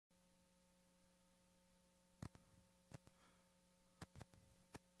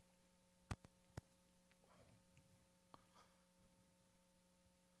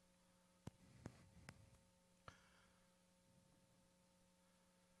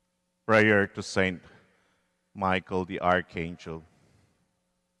Prayer to Saint Michael the Archangel.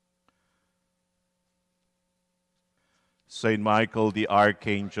 Saint Michael the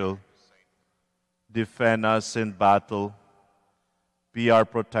Archangel, defend us in battle. Be our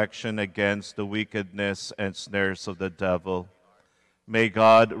protection against the wickedness and snares of the devil. May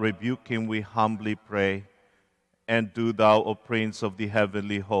God rebuke him, we humbly pray. And do thou, O Prince of the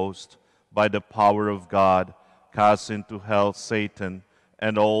heavenly host, by the power of God, cast into hell Satan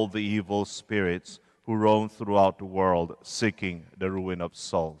and all the evil spirits who roam throughout the world, seeking the ruin of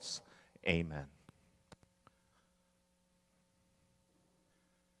souls. Amen.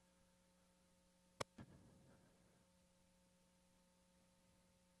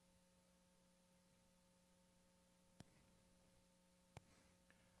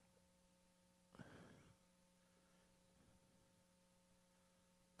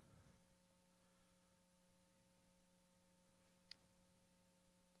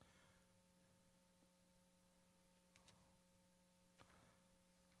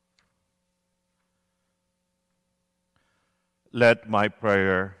 Let my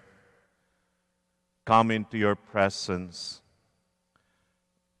prayer come into your presence.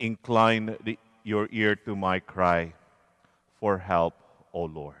 Incline your ear to my cry for help, O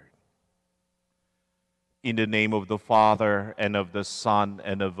Lord. In the name of the Father, and of the Son,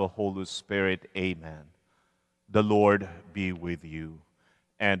 and of the Holy Spirit, amen. The Lord be with you,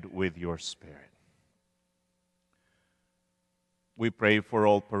 and with your spirit. We pray for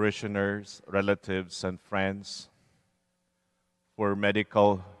all parishioners, relatives, and friends, for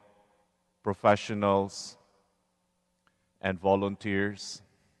medical professionals and volunteers,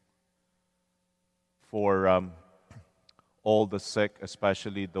 for all the sick,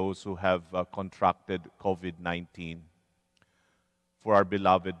 especially those who have contracted COVID-19, for our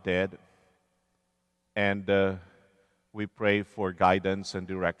beloved dead, and we pray for guidance and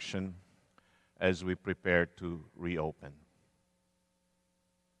direction as we prepare to reopen.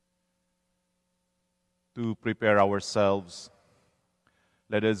 To prepare ourselves,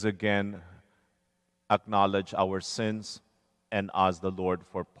 let us again acknowledge our sins and ask the Lord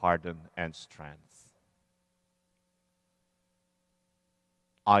for pardon and strength.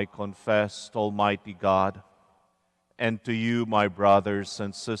 I confess to Almighty God and to you, my brothers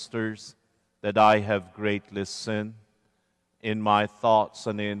and sisters, that I have greatly sinned in my thoughts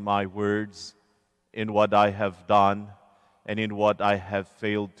and in my words, in what I have done and in what I have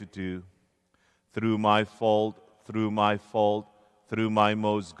failed to do, through my fault, through my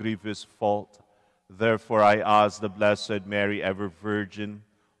most grievous fault. Therefore I ask the Blessed Mary, ever Virgin,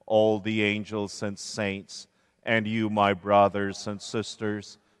 all the angels and saints, and you, my brothers and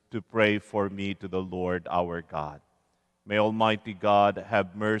sisters, to pray for me to the Lord our God. May Almighty God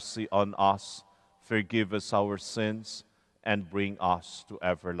have mercy on us, forgive us our sins, and bring us to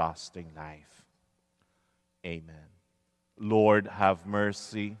everlasting life. Amen. Lord, have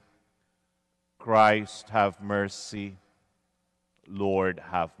mercy. Christ, have mercy. Lord,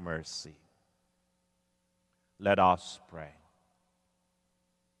 have mercy. Let us pray.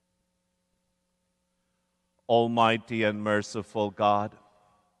 Almighty and merciful God,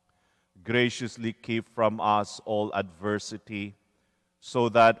 graciously keep from us all adversity, so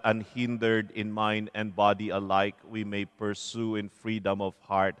that unhindered in mind and body alike we may pursue in freedom of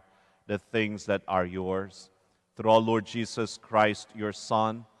heart the things that are yours. Through our Lord Jesus Christ, your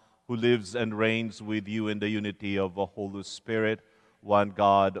Son, who lives and reigns with you in the unity of the Holy Spirit, one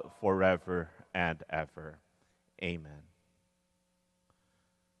God, forever and ever. Amen.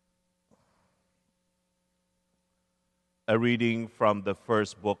 A reading from the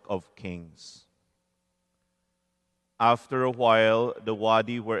first book of Kings. After a while, the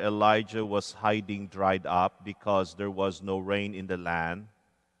wadi where Elijah was hiding dried up because there was no rain in the land.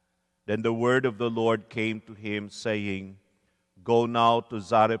 Then the word of the Lord came to him, saying, "Go now to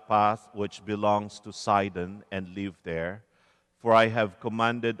Zarephath, which belongs to Sidon, and live there, for I have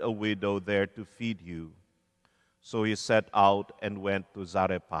commanded a widow there to feed you." So he set out and went to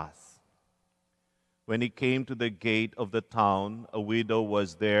Zarephath. When he came to the gate of the town, a widow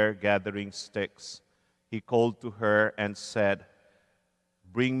was there gathering sticks. He called to her and said,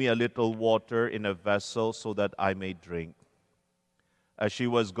 "Bring me a little water in a vessel so that I may drink." As she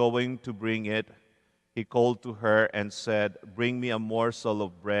was going to bring it, he called to her and said, "Bring me a morsel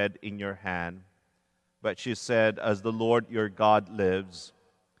of bread in your hand." But she said, "As the Lord your God lives,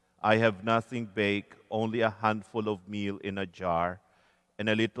 I have nothing baked, only a handful of meal in a jar and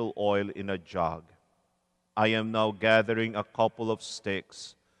a little oil in a jug. I am now gathering a couple of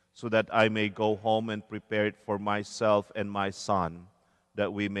sticks so that I may go home and prepare it for myself and my son,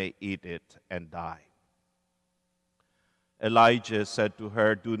 that we may eat it and die." Elijah said to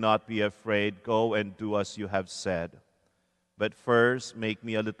her, "Do not be afraid. Go and do as you have said. But first make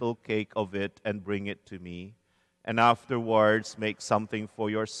me a little cake of it and bring it to me, and afterwards make something for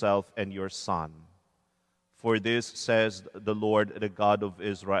yourself and your son. For this says the Lord, the God of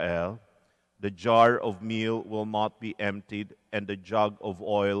Israel, the jar of meal will not be emptied, and the jug of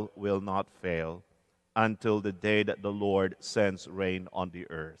oil will not fail, until the day that the Lord sends rain on the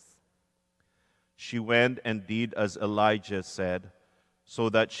earth." She went and did as Elijah said, so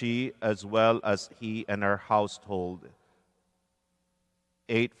that she, as well as he and her household,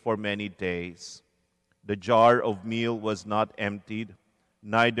 ate for many days. The jar of meal was not emptied,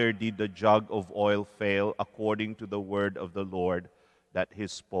 neither did the jug of oil fail, according to the word of the Lord that he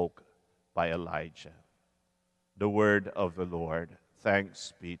spoke by Elijah. The word of the Lord.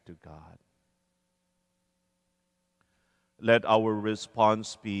 Thanks be to God. Let our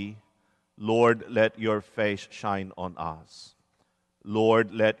response be, "Lord, let your face shine on us.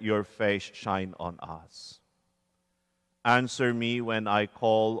 Lord, let your face shine on us. Answer me when I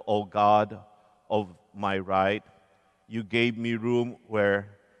call, O God of my right. You gave me room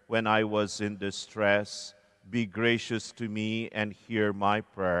when I was in distress. Be gracious to me and hear my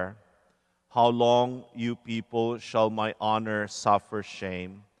prayer. How long, you people, shall my honor suffer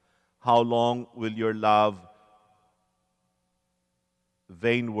shame? How long will you love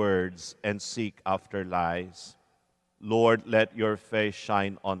vain words and seek after lies? Lord, let your face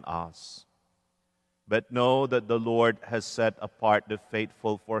shine on us. But know that the Lord has set apart the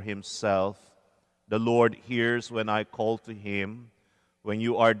faithful for himself. The Lord hears when I call to him. When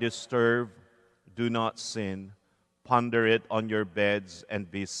you are disturbed, do not sin. Ponder it on your beds and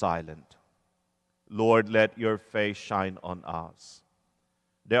be silent. Lord, let your face shine on us.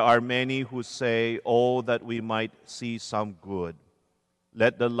 There are many who say, "Oh, that we might see some good."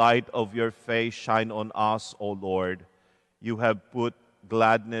 Let the light of your face shine on us, O Lord. You have put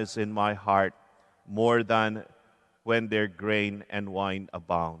gladness in my heart, more than when their grain and wine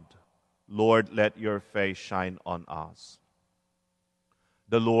abound. Lord, let your face shine on us.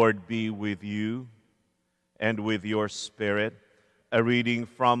 The Lord be with you and with your spirit. A reading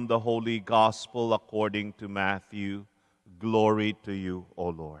from the Holy Gospel according to Matthew. Glory to you, O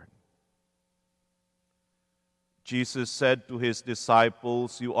Lord. Jesus said to his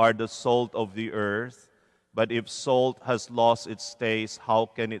disciples, "You are the salt of the earth, but if salt has lost its taste, how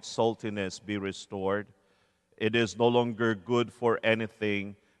can its saltiness be restored? It is no longer good for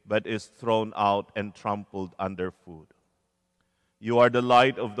anything, but is thrown out and trampled underfoot. You are the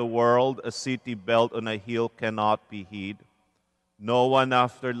light of the world. A city built on a hill cannot be hid. No one,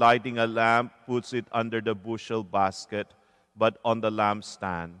 after lighting a lamp, puts it under the bushel basket, but on the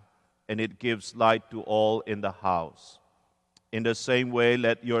lampstand, and it gives light to all in the house. In the same way,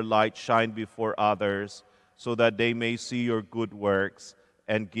 let your light shine before others, so that they may see your good works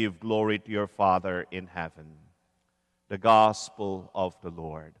and give glory to your Father in heaven." The Gospel of the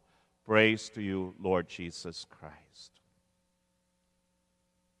Lord. Praise to you, Lord Jesus Christ.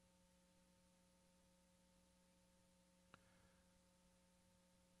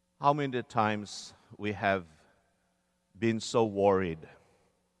 How many times we have been so worried,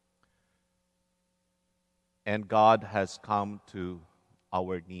 and God has come to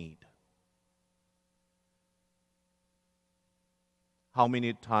our need? How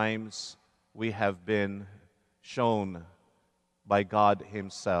many times we have been shown by God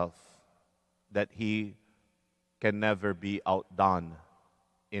himself that he can never be outdone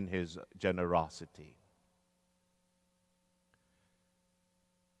in his generosity.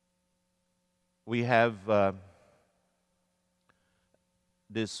 We have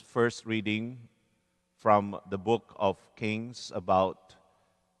this first reading from the book of Kings about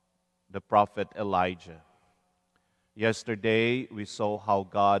the prophet Elijah. Yesterday, we saw how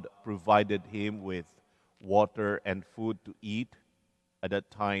God provided him with water and food to eat at a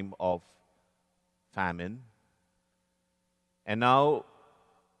time of famine. And now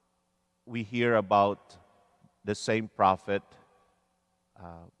we hear about the same prophet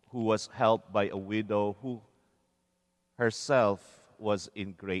who was helped by a widow who herself was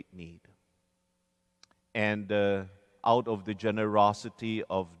in great need. And out of the generosity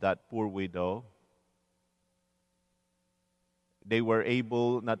of that poor widow, they were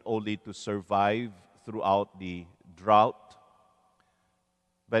able not only to survive throughout the drought,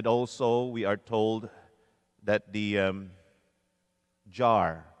 but also we are told that the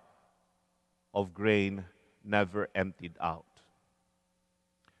jar of grain never emptied out.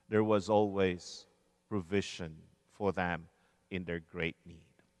 There was always provision for them in their great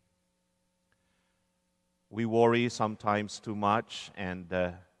need. We worry sometimes too much, and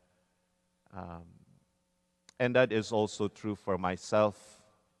And that is also true for myself.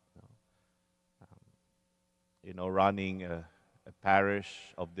 Running a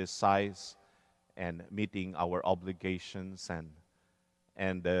parish of this size and meeting our obligations,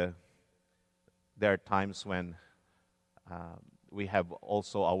 and there are times when we have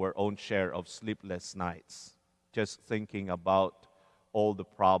also our own share of sleepless nights, just thinking about all the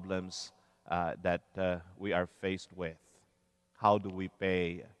problems that we are faced with. How do we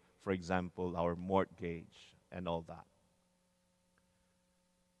pay, for example, our mortgage and all that?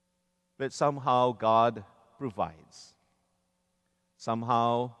 But somehow God provides.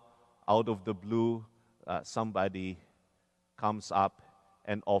 Somehow, out of the blue, somebody comes up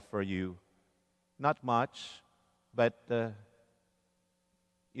and offer you not much, but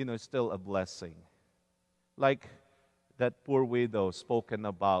still a blessing. Like that poor widow spoken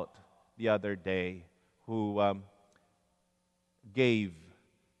about the other day, who gave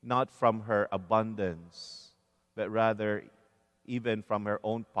not from her abundance, but rather even from her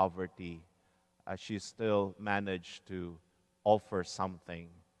own poverty. She still managed to offer something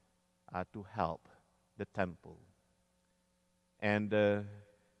to help the temple. And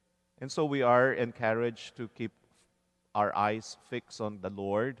so we are encouraged to keep our eyes fixed on the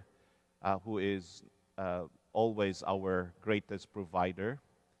Lord, who is always our greatest provider.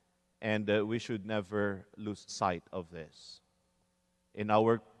 And we should never lose sight of this. In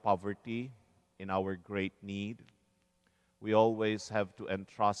our poverty, in our great need, we always have to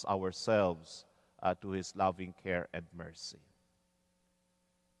entrust ourselves to His loving care and mercy.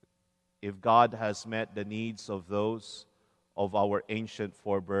 If God has met the needs of those of our ancient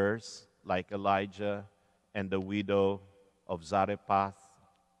forebears, like Elijah and the widow of Zarephath,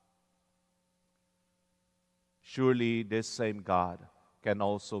 surely this same God can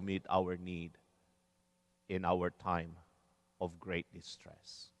also meet our need in our time of great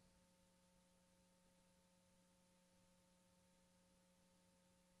distress.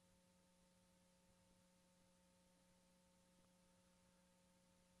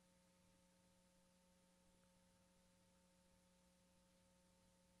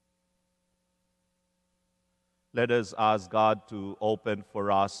 Let us ask God to open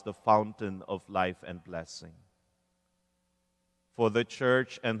for us the fountain of life and blessing. For the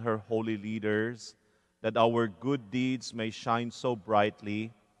church and her holy leaders, that our good deeds may shine so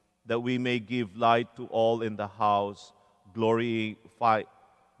brightly that we may give light to all in the house, glorifying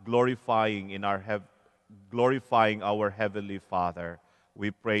our Heavenly Father.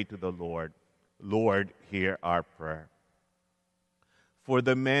 We pray to the Lord. Lord, hear our prayer. For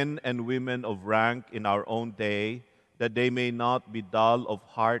the men and women of rank in our own day, that they may not be dull of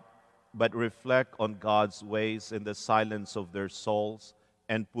heart, but reflect on God's ways in the silence of their souls,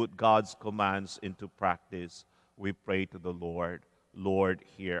 and put God's commands into practice, we pray to the Lord. Lord,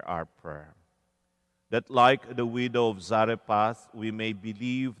 hear our prayer. That like the widow of Zarephath, we may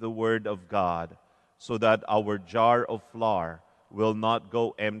believe the word of God, so that our jar of flour will not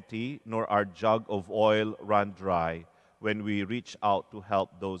go empty, nor our jug of oil run dry, when we reach out to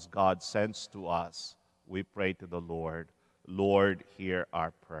help those God sends to us. We pray to the Lord. Lord, hear our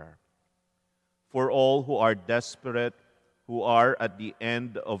prayer. For all who are desperate, who are at the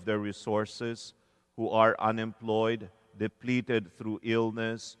end of their resources, who are unemployed, depleted through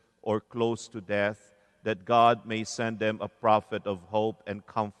illness, or close to death, that God may send them a prophet of hope and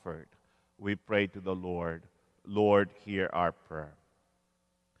comfort, we pray to the Lord. Lord, hear our prayer.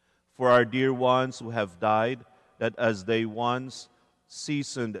 For our dear ones who have died, that as they once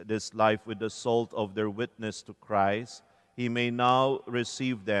seasoned this life with the salt of their witness to Christ, He may now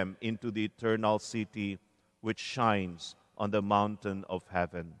receive them into the eternal city which shines on the mountain of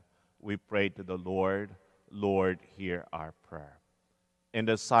heaven. We pray to the Lord. Lord, hear our prayer. In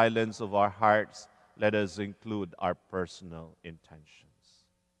the silence of our hearts, let us include our personal intentions.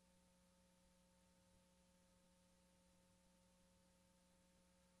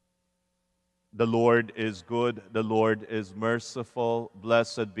 The Lord is good, the Lord is merciful.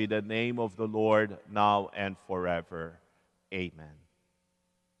 Blessed be the name of the Lord, now and forever. Amen.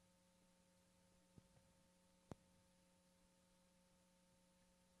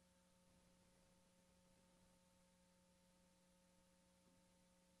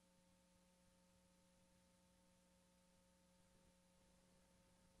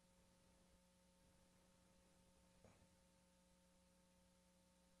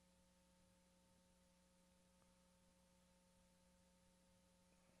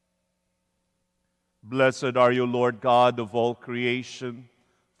 Blessed are you, Lord God of all creation,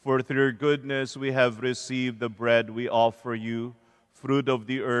 for through your goodness we have received the bread we offer you, fruit of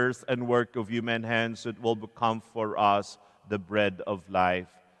the earth and work of human hands. It will become for us the bread of life.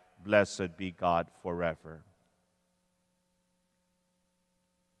 Blessed be God forever.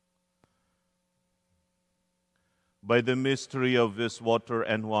 by the mystery of this water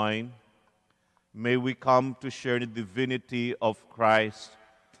and wine, may we come to share the divinity of Christ,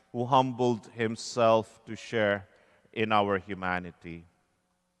 who humbled himself to share in our humanity.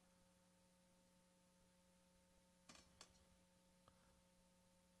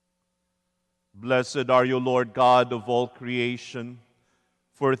 Blessed are you, Lord God of all creation,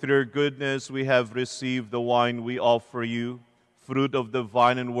 for through your goodness we have received the wine we offer you, fruit of the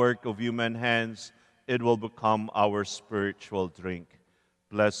vine and work of human hands. It will become our spiritual drink.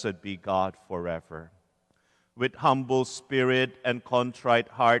 Blessed be God forever. With humble spirit and contrite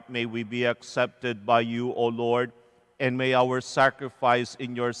heart may we be accepted by you, O Lord, and may our sacrifice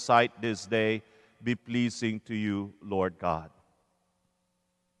in your sight this day be pleasing to you, Lord God.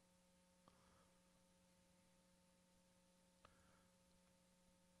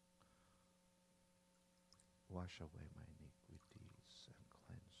 Wash away my iniquities and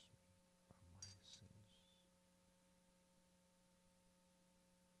cleanse me from my sins.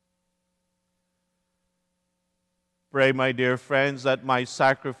 Pray, my dear friends, that my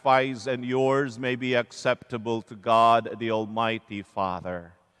sacrifice and yours may be acceptable to God, the Almighty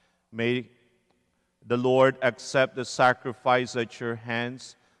Father. May the Lord accept the sacrifice at your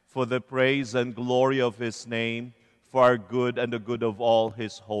hands for the praise and glory of his name, for our good and the good of all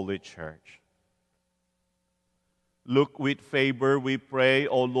his holy church. Look with favor, we pray,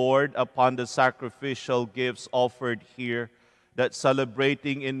 O Lord, upon the sacrificial gifts offered here, that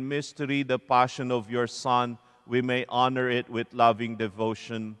celebrating in mystery the passion of your Son, we may honor it with loving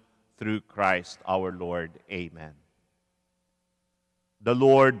devotion through Christ our Lord. Amen. The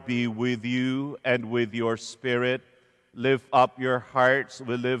Lord be with you and with your spirit. Lift up your hearts.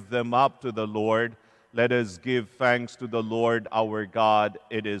 We lift them up to the Lord. Let us give thanks to the Lord our God.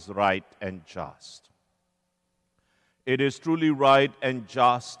 It is right and just. It is truly right and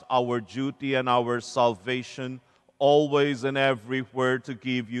just, our duty and our salvation, always and everywhere to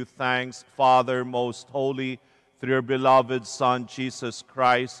give you thanks, Father most holy, through your beloved Son, Jesus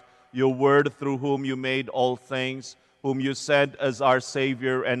Christ, your Word through whom you made all things, whom you sent as our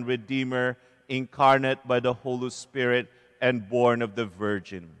Savior and Redeemer, incarnate by the Holy Spirit and born of the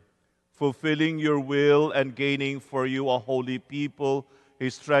Virgin. Fulfilling your will and gaining for you a holy people, he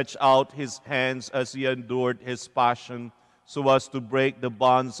stretched out his hands as he endured his passion, so as to break the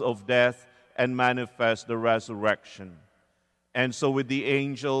bonds of death and manifest the resurrection. And so with the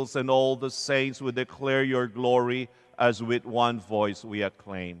angels and all the saints we declare your glory, as with one voice we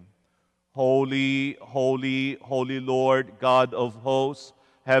acclaim. Holy, holy, holy Lord, God of hosts,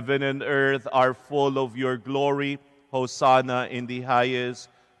 heaven and earth are full of your glory. Hosanna in the highest.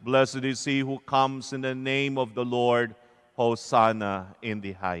 Blessed is he who comes in the name of the Lord. Hosanna in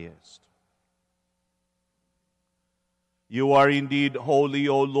the highest. You are indeed holy,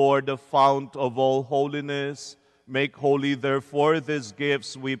 O Lord, the fount of all holiness. Make holy, therefore, these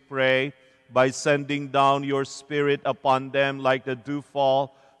gifts, we pray, by sending down your Spirit upon them like the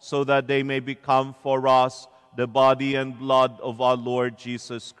dewfall, so that they may become for us the body and blood of our Lord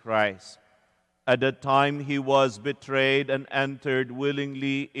Jesus Christ. At the time he was betrayed and entered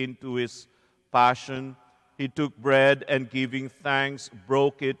willingly into his passion, he took bread and giving thanks,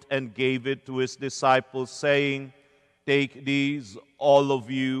 broke it and gave it to his disciples, saying, "Take these, all of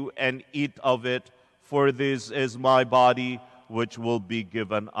you, and eat of it, for this is my body, which will be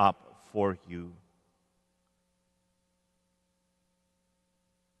given up for you."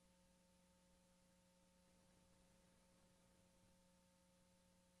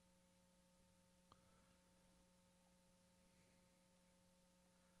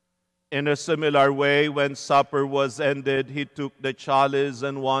 In a similar way, when supper was ended, he took the chalice,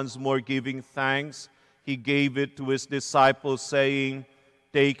 and once more giving thanks, he gave it to his disciples, saying,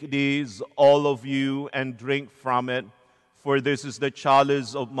 "Take these, all of you, and drink from it, for this is the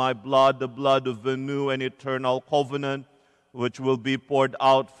chalice of my blood, the blood of the new and eternal covenant, which will be poured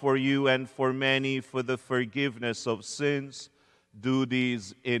out for you and for many for the forgiveness of sins. Do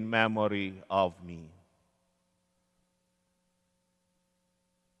these in memory of me."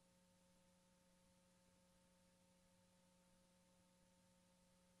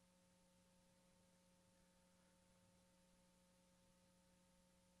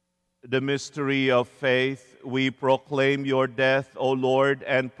 The mystery of faith, we proclaim your death, O Lord,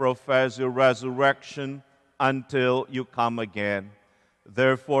 and profess your resurrection until you come again.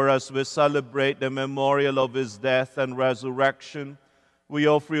 Therefore, as we celebrate the memorial of his death and resurrection, we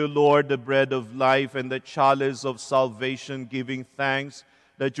offer you, Lord, the bread of life and the chalice of salvation, giving thanks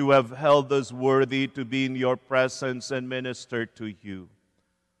that you have held us worthy to be in your presence and minister to you.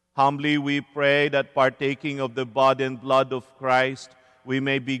 Humbly we pray that partaking of the body and blood of Christ, we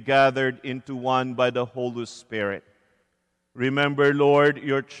may be gathered into one by the Holy Spirit. Remember, Lord,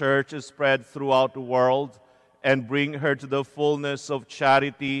 your church is spread throughout the world, and bring her to the fullness of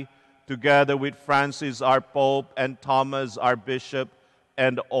charity, together with Francis our Pope and Thomas our Bishop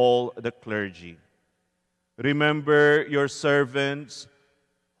and all the clergy. Remember your servants,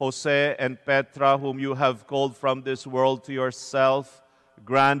 Jose and Petra, whom you have called from this world to yourself.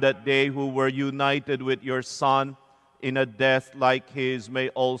 Grant that they who were united with your Son in a death like his may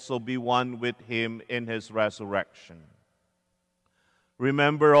also be one with him in his resurrection.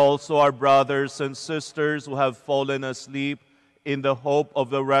 Remember also our brothers and sisters who have fallen asleep in the hope of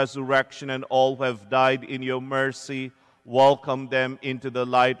the resurrection, and all who have died in your mercy. Welcome them into the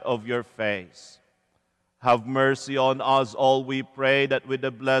light of your face. Have mercy on us all, we pray, that with the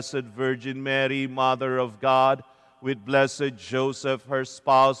Blessed Virgin Mary, Mother of God, with blessed Joseph, her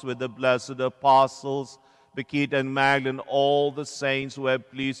spouse, with the blessed apostles, Bakhita and Magdalene, all the saints who have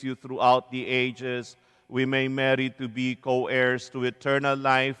pleased you throughout the ages, we may merit to be co-heirs to eternal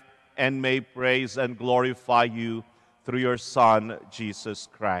life, and may praise and glorify you through your Son, Jesus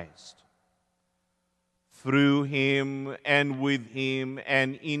Christ. Through him, and with him,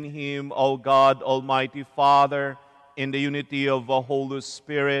 and in him, O God, Almighty Father, in the unity of the Holy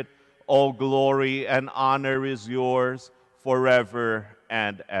Spirit, all glory and honor is yours forever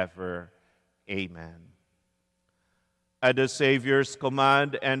and ever. Amen. At the Savior's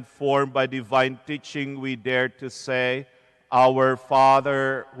command and formed by divine teaching, we dare to say, Our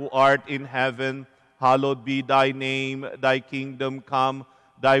Father, who art in heaven, hallowed be thy name. Thy kingdom come,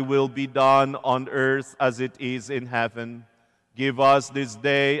 thy will be done on earth as it is in heaven. Give us this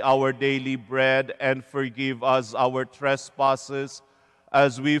day our daily bread, and forgive us our trespasses,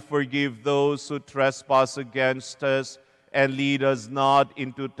 as we forgive those who trespass against us. And lead us not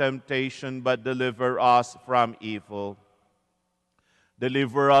into temptation, but deliver us from evil.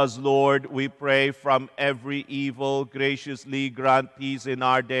 Deliver us, Lord, we pray, from every evil. Graciously grant peace in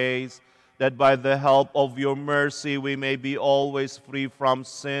our days, that by the help of your mercy we may be always free from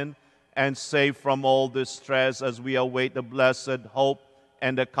sin and safe from all distress, as we await the blessed hope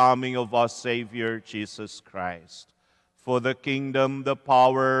and the coming of our Savior, Jesus Christ. For the kingdom, the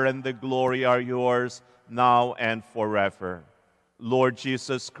power, and the glory are yours, now and forever. Lord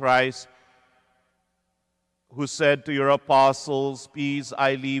Jesus Christ, who said to your apostles, Peace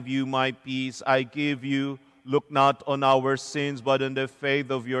I leave you, my peace I give you. Look not on our sins, but on the faith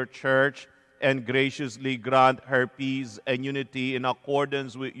of your church, and graciously grant her peace and unity in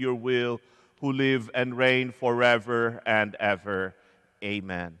accordance with your will, who live and reign forever and ever.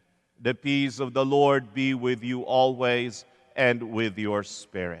 Amen. The peace of the Lord be with you always, and with your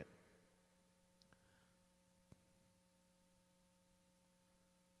spirit.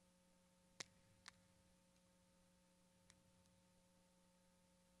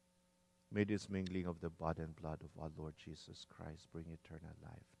 May this mingling of the body and blood of our Lord Jesus Christ bring eternal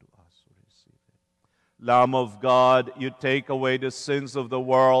life to us who receive it. Lamb of God, you take away the sins of the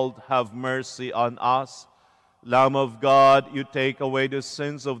world, have mercy on us. Lamb of God, you take away the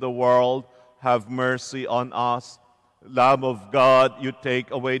sins of the world, have mercy on us. Lamb of God, you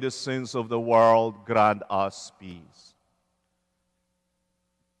take away the sins of the world, grant us peace.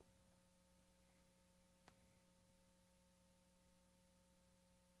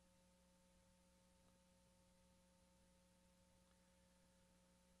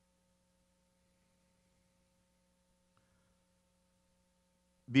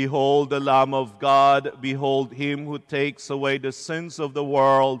 Behold the Lamb of God, behold him who takes away the sins of the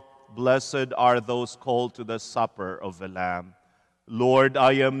world. Blessed are those called to the supper of the Lamb. Lord,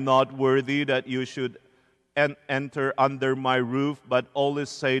 I am not worthy that you should enter under my roof, but only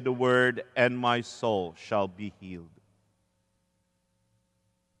say the word, and my soul shall be healed.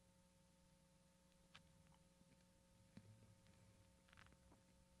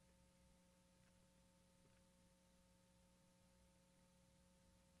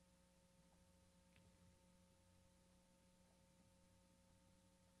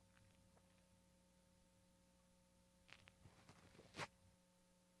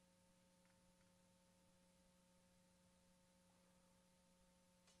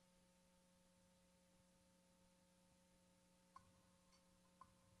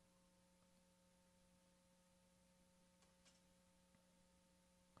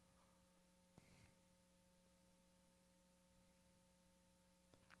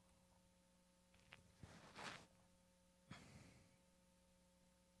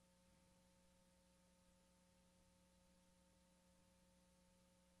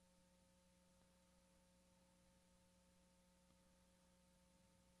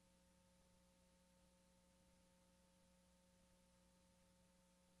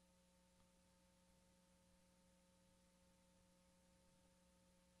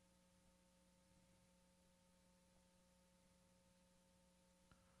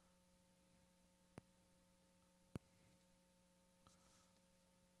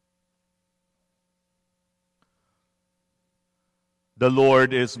 The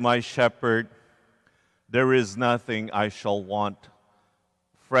Lord is my shepherd. There is nothing I shall want.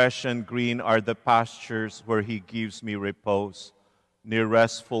 Fresh and green are the pastures where he gives me repose. Near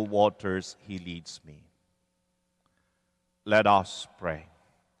restful waters he leads me. Let us pray.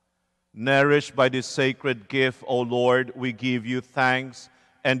 Nourished by this sacred gift, O Lord, we give you thanks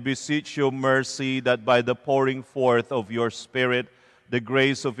and beseech your mercy that by the pouring forth of your Spirit, the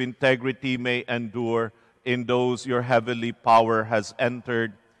grace of integrity may endure in those your heavenly power has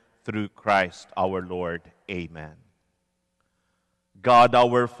entered through Christ our Lord. Amen. God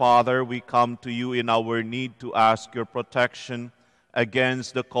our Father, we come to you in our need to ask your protection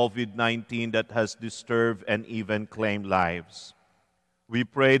against the COVID-19 that has disturbed and even claimed lives. We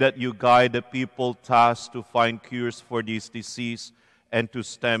pray that you guide the people tasked to find cures for this disease and to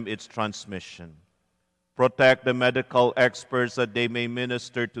stem its transmission. Protect the medical experts that they may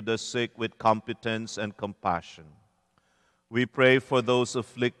minister to the sick with competence and compassion. We pray for those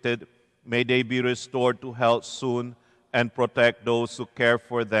afflicted. May they be restored to health soon, and protect those who care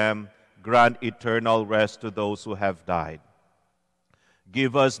for them. Grant eternal rest to those who have died.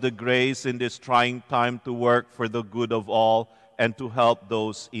 Give us the grace in this trying time to work for the good of all and to help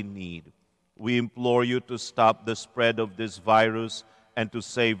those in need. We implore you to stop the spread of this virus and to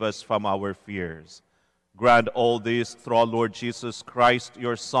save us from our fears. Grant all this through our Lord Jesus Christ,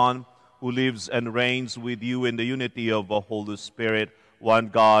 your Son, who lives and reigns with you in the unity of the Holy Spirit, one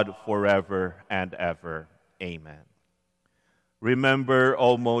God, forever and ever. Amen. Remember,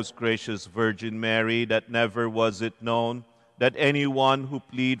 O most gracious Virgin Mary, that never was it known that anyone who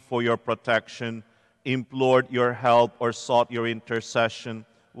pleaded for your protection, implored your help, or sought your intercession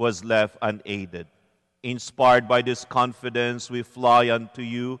was left unaided. Inspired by this confidence, we fly unto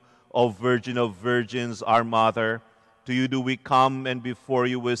you, O Virgin of Virgins, our Mother. To you do we come, and before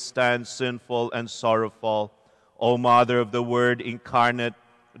you we stand sinful and sorrowful. O Mother of the Word incarnate,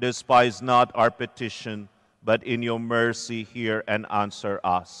 despise not our petition, but in your mercy hear and answer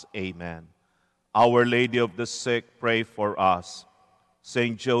us. Amen. Our Lady of the Sick, pray for us.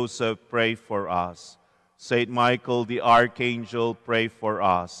 Saint Joseph, pray for us. Saint Michael the Archangel, pray for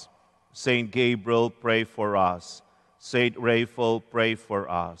us. Saint Gabriel, pray for us. Saint Raphael, pray for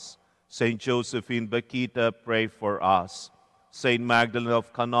us. Saint Josephine Bakhita, pray for us. Saint Magdalene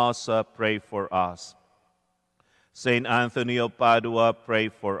of Canossa, pray for us. Saint Anthony of Padua, pray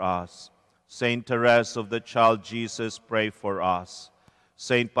for us. Saint Therese of the Child Jesus, pray for us.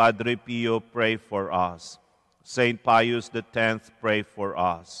 Saint Padre Pio, pray for us. Saint Pius X, pray for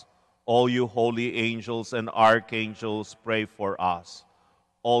us. All you holy angels and archangels, pray for us.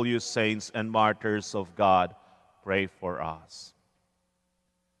 All you saints and martyrs of God, pray for us.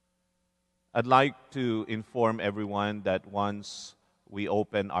 I'd like to inform everyone that once we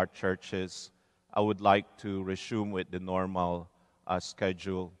open our churches, I would like to resume with the normal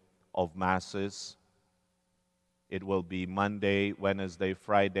schedule of masses. It will be Monday, Wednesday,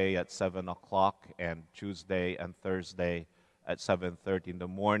 Friday at 7 o'clock, and Tuesday and Thursday at 7:30 in the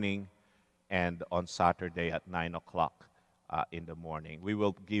morning, and on Saturday at 9 o'clock in the morning. We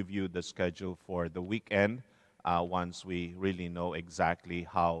will give you the schedule for the weekend once we really know exactly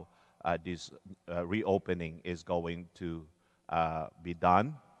how this reopening is going to be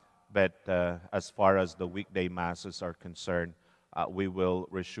done. But as far as the weekday masses are concerned, we will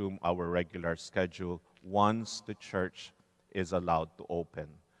resume our regular schedule once the church is allowed to open.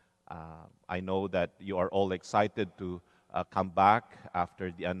 I know that you are all excited to come back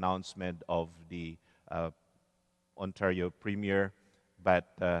after the announcement of the Ontario Premier, but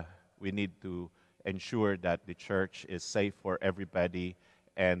we need to ensure that the church is safe for everybody,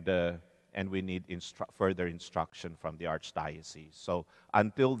 and we need further instruction from the Archdiocese. So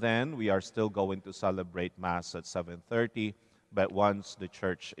until then, we are still going to celebrate Mass at 7:30, but once the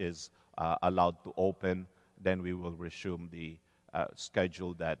church is allowed to open, then we will resume the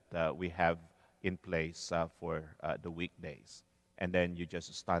schedule that we have in place for the weekdays. And then you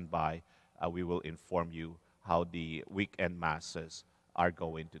just stand by. We will inform you how the weekend masses are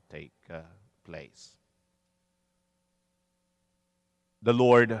going to take place. The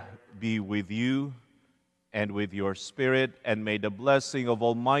Lord be with you and with your spirit, and may the blessing of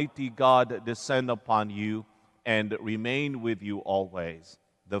Almighty God descend upon you and remain with you always,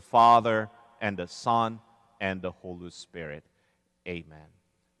 the Father and the Son and the Holy Spirit. Amen.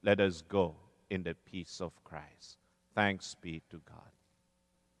 Let us go in the peace of Christ. Thanks be to God.